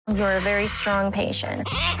You're a very strong patient.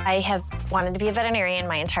 I have wanted to be a veterinarian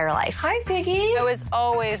my entire life. Hi, Piggy. I was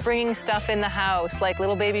always bringing stuff in the house, like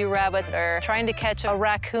little baby rabbits or trying to catch a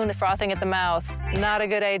raccoon frothing at the mouth. Not a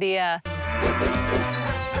good idea.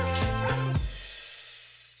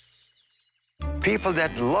 People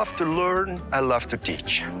that love to learn, I love to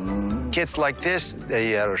teach. Kids like this,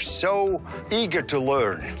 they are so eager to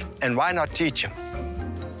learn. And why not teach them?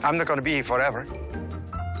 I'm not going to be here forever.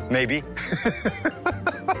 Maybe.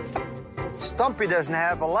 Stumpy doesn't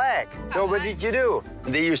have a leg. So what did you do?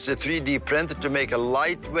 They used a 3D printer to make a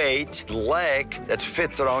lightweight leg that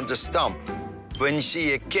fits around the stump. When you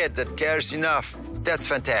see a kid that cares enough, that's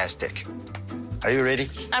fantastic. Are you ready?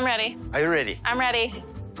 I'm ready. Are you ready? I'm ready.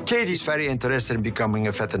 Katie's very interested in becoming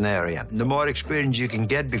a veterinarian. The more experience you can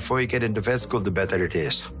get before you get into vet school, the better it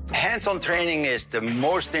is. Hands-on training is the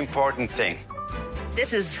most important thing.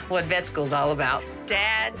 This is what vet school's all about.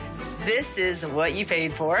 Dad, this is what you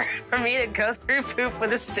paid for me to go through poop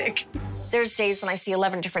with a stick. There's days when I see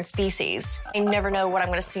 11 different species. I never know what I'm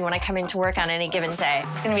going to see when I come into work on any given day.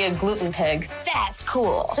 It's gonna be a gluten pig. That's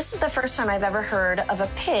cool. This is the first time I've ever heard of a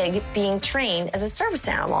pig being trained as a service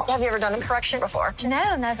animal. Have you ever done a correction before?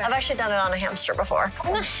 No, never. I've actually done it on a hamster before.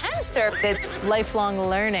 On a hamster? It's lifelong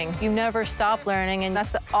learning. You never stop learning, and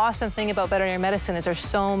that's the awesome thing about veterinary medicine is there's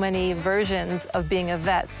so many versions of being a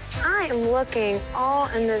vet. I am looking all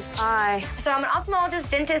in this eye. So I'm an ophthalmologist,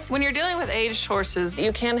 dentist. When you're dealing with aged horses,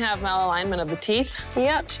 you can have malalignment of the teeth.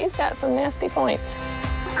 Yep, she's got some nasty points.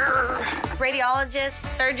 Radiologist,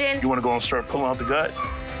 surgeon. You want to go and start pulling out the gut?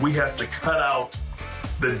 We have to cut out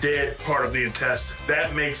the dead part of the intestine.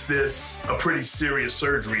 That makes this a pretty serious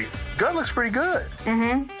surgery. Gut looks pretty good.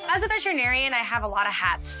 As a veterinarian, I have a lot of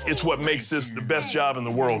hats. It's what makes this the best job in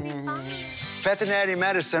the world. Veterinary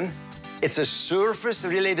medicine, it's a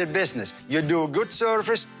service-related business. You do a good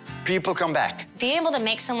service, people come back. Being able to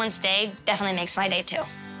make someone's day definitely makes my day, too.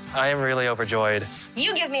 I am really overjoyed.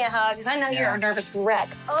 You give me a hug, because I know you're a nervous wreck.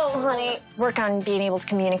 Oh, honey. Work on being able to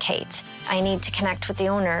communicate. I need to connect with the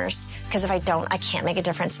owners, because if I don't, I can't make a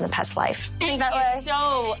difference in the pet's life. Thank you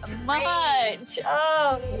so much.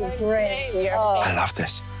 Oh, great. I love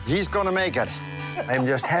this. He's gonna make it. I'm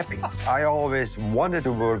just happy. I always wanted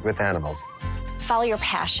to work with animals. Follow your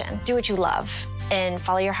passion. Do what you love. And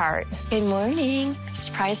follow your heart. Good morning.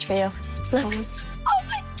 Surprise for you. Look. Oh,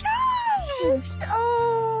 my gosh!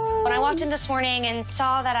 Oh. When I walked in this morning and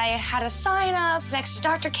saw that I had a sign up next to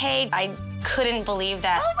Dr. K, I couldn't believe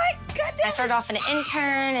that. Oh, my goodness. I started off an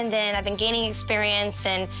intern, and then I've been gaining experience,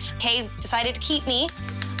 and Kay decided to keep me.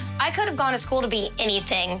 I could have gone to school to be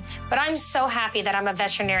anything, but I'm so happy that I'm a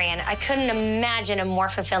veterinarian. I couldn't imagine a more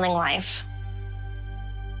fulfilling life.